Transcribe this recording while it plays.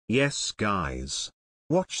Yes guys.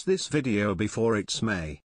 Watch this video before it's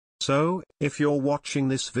May. So, if you're watching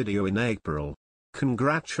this video in April,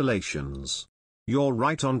 congratulations. You're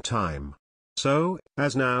right on time. So,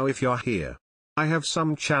 as now if you're here, I have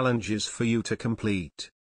some challenges for you to complete.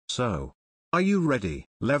 So, are you ready?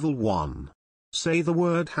 Level 1. Say the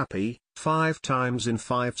word happy 5 times in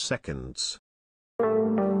 5 seconds.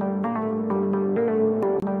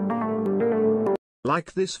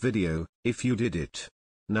 Like this video, if you did it.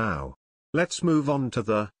 Now, let's move on to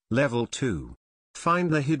the level 2. Find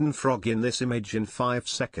the hidden frog in this image in 5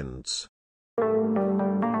 seconds.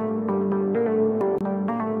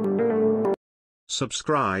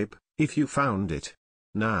 Subscribe, if you found it.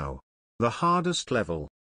 Now, the hardest level.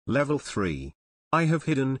 Level 3. I have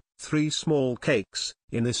hidden 3 small cakes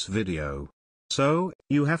in this video. So,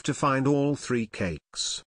 you have to find all 3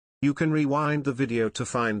 cakes. You can rewind the video to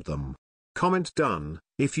find them. Comment done,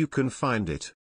 if you can find it.